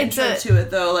a good intro to it,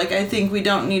 though. Like, I think we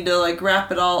don't need to, like,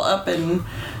 wrap it all up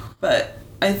but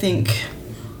I think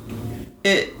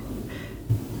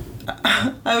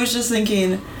I was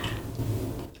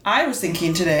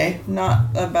thinking today, not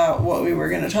about what we were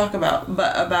going to talk about,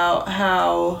 but about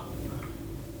how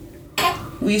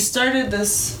we started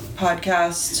this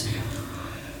podcast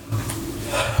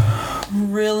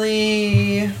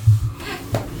really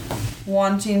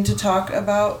wanting to talk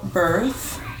about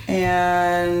birth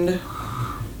and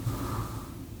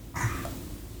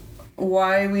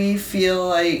why we feel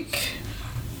like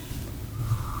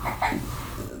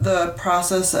the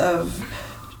process of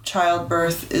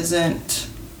childbirth isn't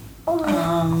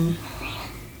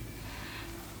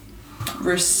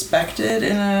respected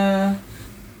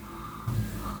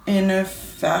in a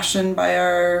fashion by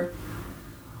our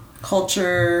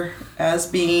culture as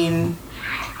being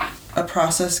a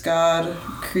process God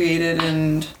created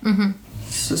and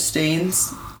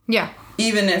sustains. Yeah.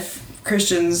 Even if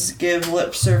Christians give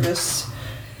lip service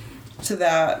to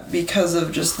that because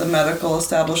of just the medical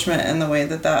establishment and the way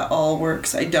that all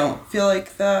works, I don't feel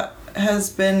like that has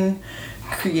been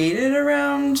created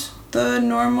around the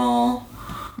normal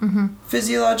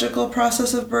physiological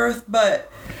process of birth,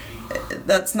 but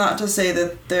that's not to say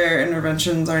that their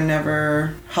interventions are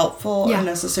never helpful or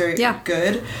necessary or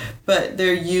good, but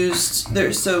they're so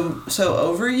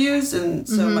overused and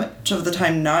so much of the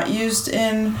time not used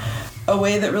in a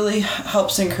way that really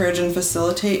helps encourage and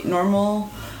facilitate normal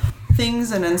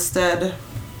things, and instead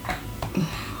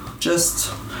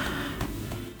just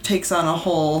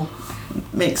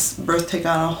makes birth take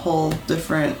on a whole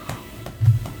different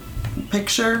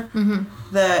picture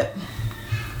that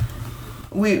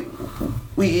we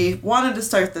wanted to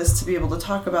start this to be able to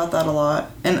talk about that a lot,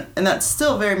 and that's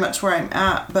still very much where I'm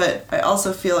at, but I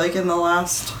also feel like in the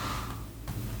last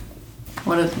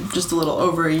just a little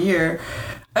over a year,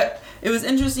 it was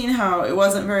interesting how it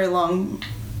wasn't very long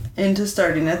into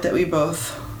starting it that we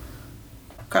both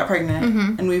got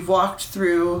pregnant, and we've walked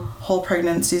through whole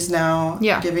pregnancies now,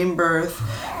 giving birth.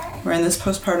 We're in this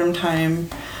postpartum time,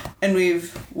 and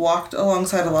we've walked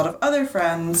alongside a lot of other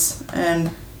friends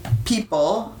and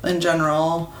people in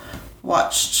general,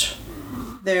 watched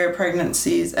their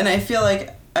pregnancies, and I feel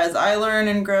like as I learn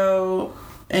and grow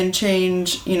and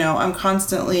change, I'm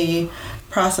constantly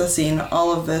processing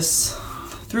all of this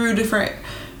through different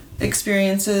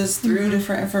experiences, through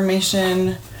different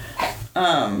information,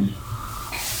 and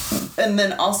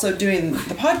then also doing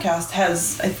the podcast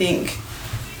has, I think,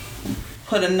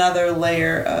 put another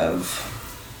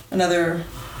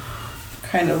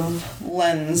kind of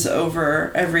lens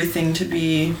over everything to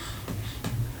be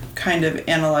kind of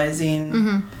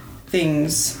analyzing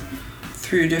things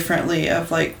through differently of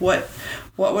like, what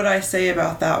would I say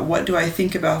about that? What do I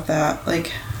think about that?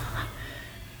 Like,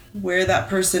 where that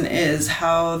person is,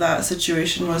 how that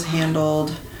situation was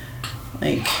handled,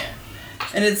 like,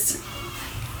 and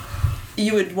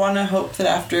you would want to hope that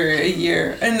after a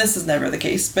year, and this is never the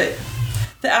case, but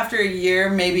that after a year,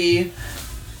 maybe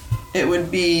it would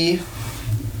be,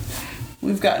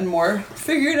 we've gotten more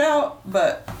figured out,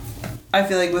 but I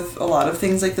feel like with a lot of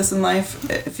things like this in life,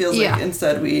 it feels like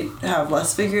instead we have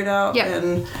less figured out,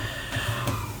 and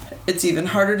it's even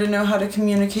harder to know how to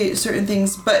communicate certain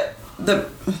things, but the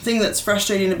thing that's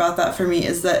frustrating about that for me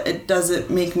is that it doesn't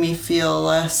make me feel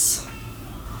less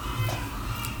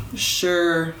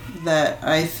sure that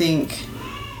I think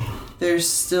there's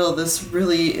still this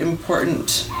really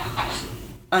important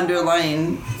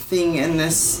underlying thing in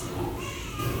this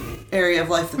area of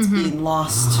life that's being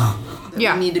lost.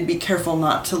 That we need to be careful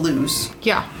not to lose.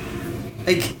 Yeah.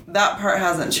 Like, that part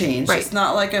hasn't changed. Right. It's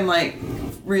not like I'm, like,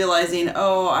 realizing,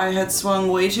 oh, I had swung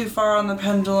way too far on the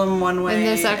pendulum one way. And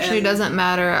this actually doesn't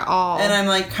matter at all. And I'm,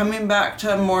 like, coming back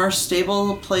to a more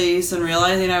stable place and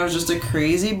realizing I was just a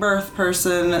crazy birth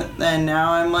person. And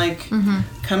now I'm, like,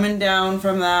 coming down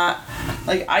from that.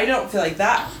 Like, I don't feel like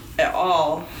that at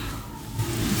all.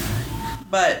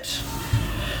 But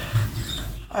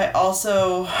I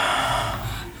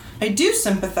do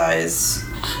sympathize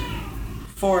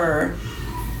for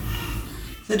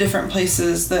the different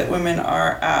places that women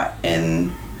are at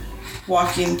in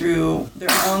walking through their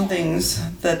own things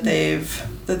that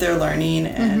they're learning,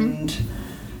 and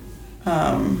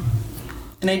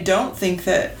I don't think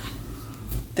that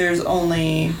there's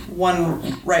only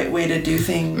one right way to do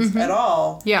things at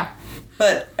all. Yeah.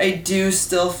 But I do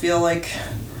still feel like,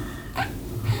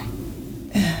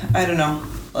 I don't know,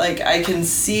 like I can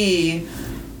see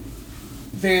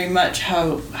very much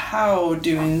how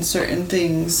doing certain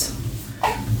things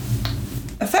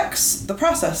affects the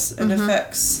process and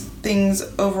affects things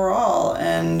overall,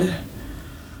 and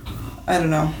I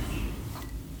don't know.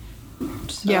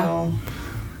 So, yeah.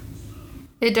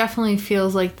 It definitely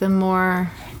feels like the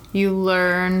more you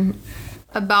learn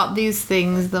about these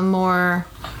things, the more,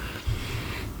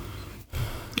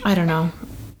 I don't know,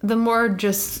 the more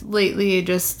just lately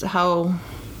just how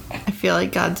I feel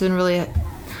like God's been really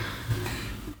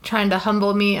trying to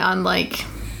humble me on, like,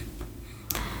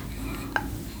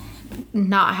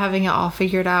 not having it all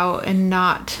figured out, and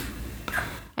not,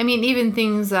 I mean, even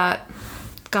things that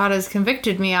God has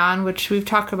convicted me on, which we've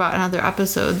talked about in other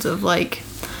episodes, of, like,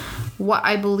 what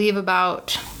I believe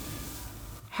about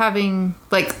having,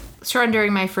 like,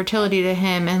 surrendering my fertility to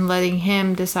Him and letting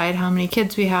Him decide how many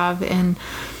kids we have, and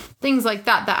things like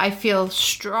that I feel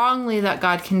strongly that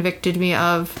God convicted me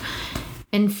of,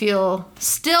 and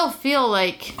still feel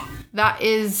like that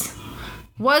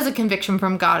was a conviction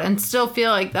from God, and still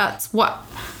feel like that's what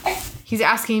He's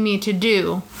asking me to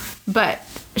do, but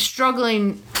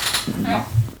struggling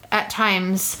at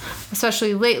times,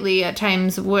 especially lately, at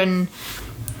times when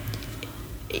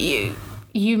you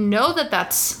know that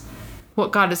that's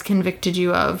what God has convicted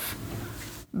you of,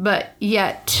 but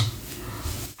yet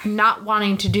not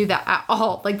wanting to do that at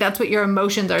all. Like, that's what your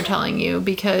emotions are telling you,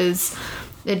 because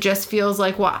it just feels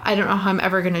like, well, I don't know how I'm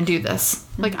ever going to do this.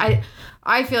 Like,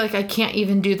 I feel like I can't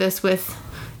even do this with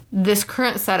this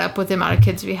current setup with the amount of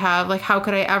kids we have. Like, how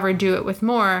could I ever do it with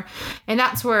more? And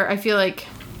that's where I feel like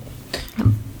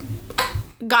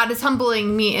God is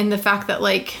humbling me in the fact that,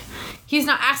 like, He's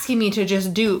not asking me to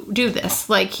just do this.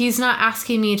 Like, He's not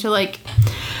asking me to, like,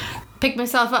 pick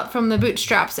myself up from the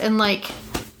bootstraps and, like,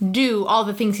 do all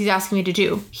the things He's asking me to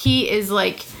do. He is,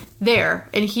 like, there,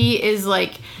 and He is,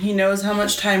 like, He knows how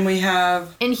much time we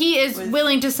have, and He is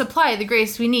willing to supply the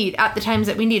grace we need at the times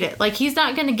that we need it. Like, He's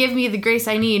not going to give me the grace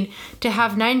I need to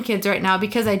have 9 kids right now,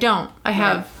 because I don't. I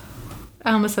have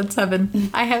I almost said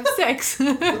 7. I have 6.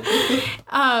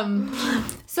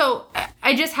 So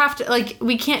I just have to, like,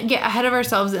 we can't get ahead of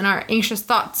ourselves in our anxious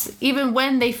thoughts, even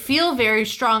when they feel very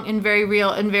strong and very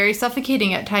real and very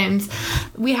suffocating at times.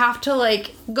 We have to,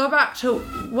 like, go back to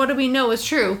what do we know is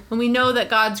true, and we know that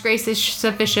God's grace is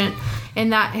sufficient,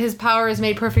 and that His power is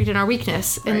made perfect in our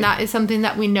weakness, and that is something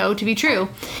that we know to be true.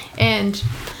 And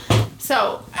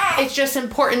so it's just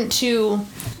important to,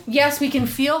 yes, we can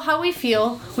feel how we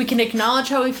feel, we can acknowledge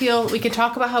how we feel, we can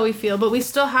talk about how we feel, but we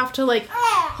still have to, like,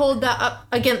 hold that up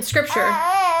against Scripture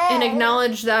and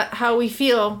acknowledge that how we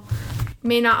feel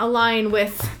may not align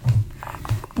with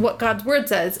what God's Word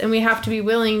says, and we have to be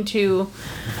willing to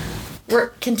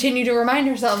continue to remind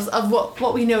ourselves of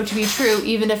what we know to be true,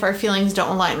 even if our feelings don't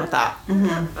align with that.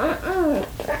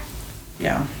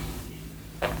 Yeah.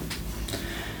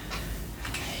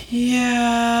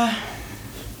 Yeah.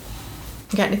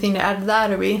 Got anything to add to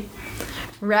that, or are we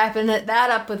wrapping that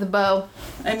up with a bow?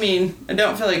 I mean, I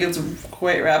don't feel like it's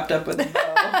quite wrapped up with a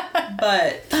bow,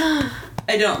 but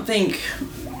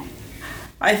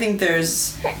I think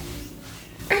there's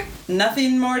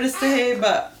nothing more to say,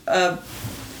 but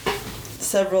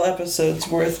several episodes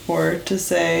worth more to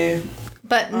say.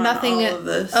 But nothing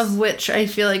of which I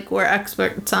feel like we're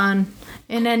experts on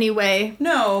in any way.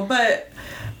 No, but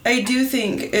I do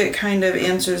think it kind of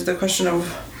answers the question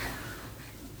of,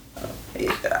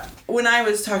 when I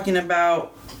was talking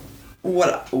about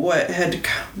what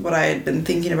I had been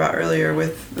thinking about earlier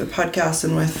with the podcast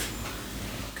and with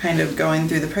kind of going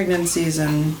through the pregnancies,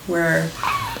 and where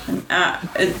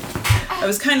I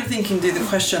was kind of thinking through the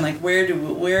question, like,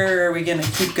 where are we going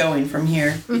to keep going from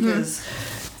here? Because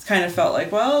it's kind of felt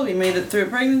like, well, we made it through a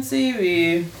pregnancy,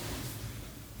 we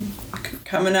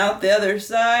coming out the other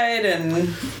side,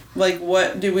 and like,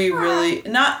 what do we really,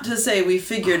 not to say we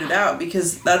figured it out,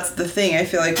 because that's the thing, I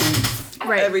feel like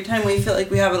every time we feel like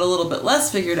we have it a little bit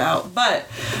less figured out, but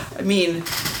I mean,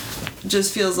 it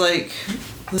just feels like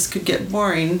this could get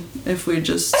boring if we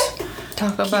just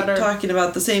keep talking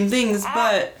about the same things,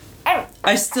 but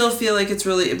I still feel like it's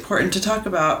really important to talk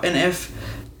about. And if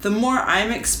the more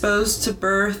I'm exposed to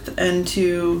birth and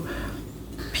to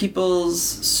people's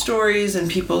stories and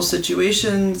people's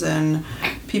situations and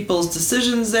people's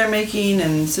decisions they're making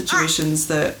and situations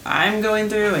that I'm going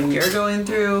through and you're going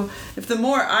through, if the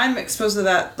more I'm exposed to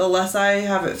that, the less I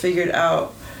have it figured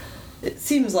out. It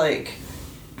seems like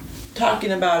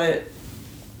talking about it,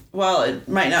 while it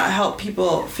might not help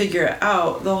people figure it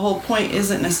out, the whole point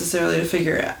isn't necessarily to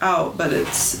figure it out, but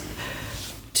it's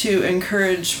to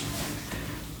encourage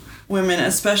women,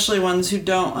 especially ones who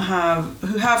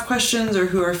have questions or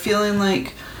who are feeling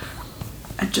like,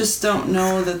 I just don't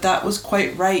know that was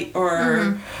quite right,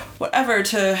 or whatever,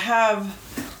 to have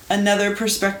another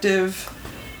perspective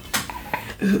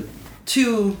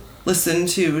to listen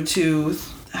to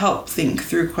help think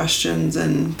through questions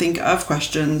and think of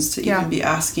questions to even be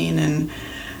asking, and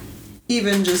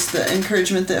even just the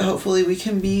encouragement that hopefully we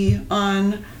can be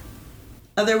on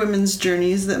other women's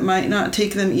journeys that might not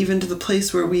take them even to the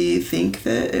place where we think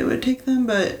that it would take them,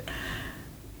 but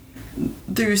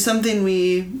through something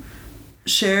we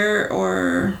share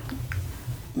or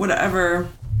whatever,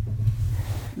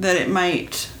 that it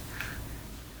might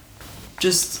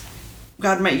just,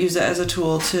 God might use it as a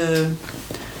tool to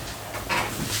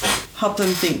help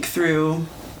them think through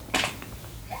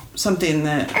something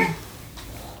that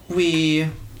we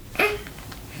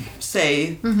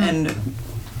say and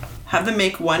have them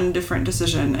make one different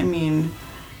decision. I mean,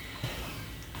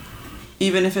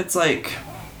 even if it's like,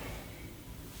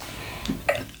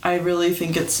 I really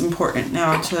think it's important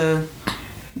now to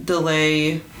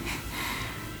delay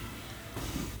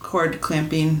cord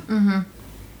clamping.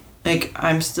 Like,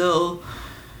 I'm still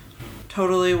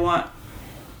totally want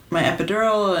my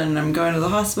epidural and I'm going to the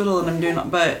hospital and I'm doing all,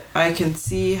 but I can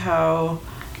see how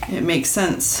it makes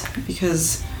sense,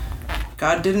 because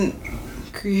God didn't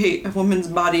create a woman's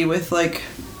body with like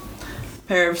a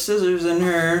pair of scissors in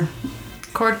her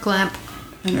cord clamp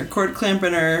and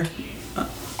her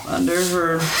under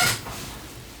her,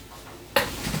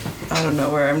 I don't know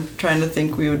where I'm trying to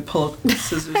think we would pull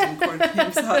scissors and cord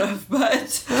clamps out of,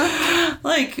 but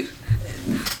like,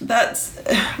 that's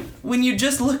when you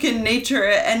just look in nature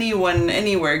at anyone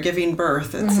anywhere giving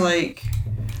birth, it's like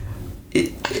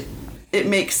it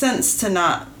makes sense to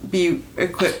not be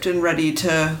equipped and ready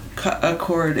to cut a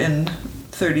cord in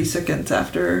 30 seconds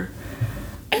after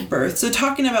birth. So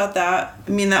talking about that,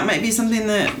 I mean, that might be something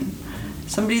that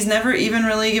somebody's never even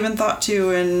really given thought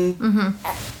to,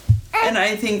 and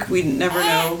I think we never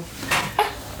know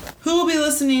who will be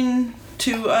listening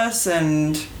to us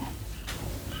and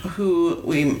who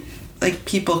we, like,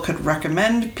 people could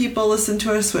recommend people listen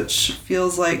to us, which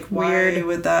feels like, why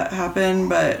would that happen?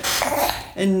 But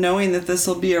in knowing that this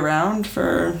will be around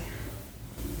for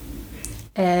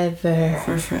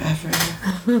forever,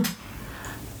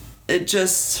 it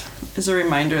just is a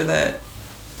reminder that,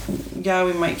 yeah,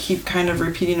 we might keep kind of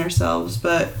repeating ourselves,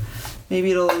 but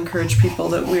maybe it'll encourage people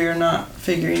that we're not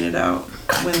figuring it out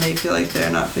when they feel like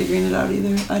they're not figuring it out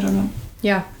either. I don't know.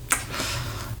 Yeah.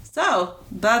 So,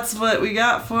 that's what we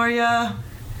got for you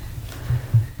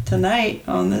tonight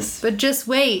on this. But just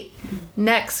wait.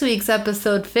 Next week's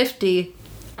episode 50.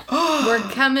 We're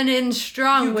coming in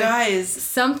strong, you with guys,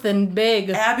 something big.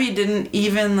 Abby didn't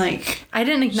even, like... I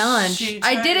didn't acknowledge.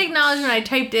 I did acknowledge when I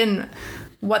typed in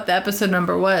what the episode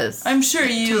number was. I'm sure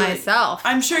you... To myself.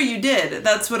 I'm sure you did.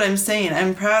 That's what I'm saying.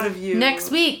 I'm proud of you.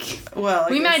 Next week. Well,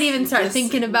 we might even start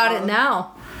thinking about it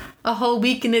now. A whole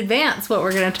week in advance, what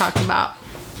we're going to talk about.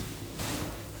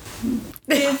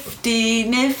 50,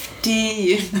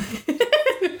 nifty.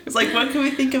 It's like, what can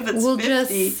we think of that's we'll 50? We'll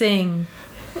just sing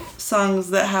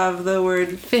songs that have the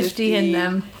word 50 in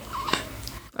them.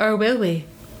 Or will we?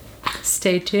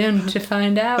 Stay tuned to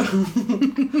find out.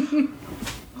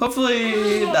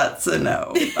 Hopefully that's a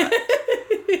no.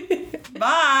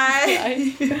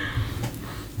 Bye. Bye.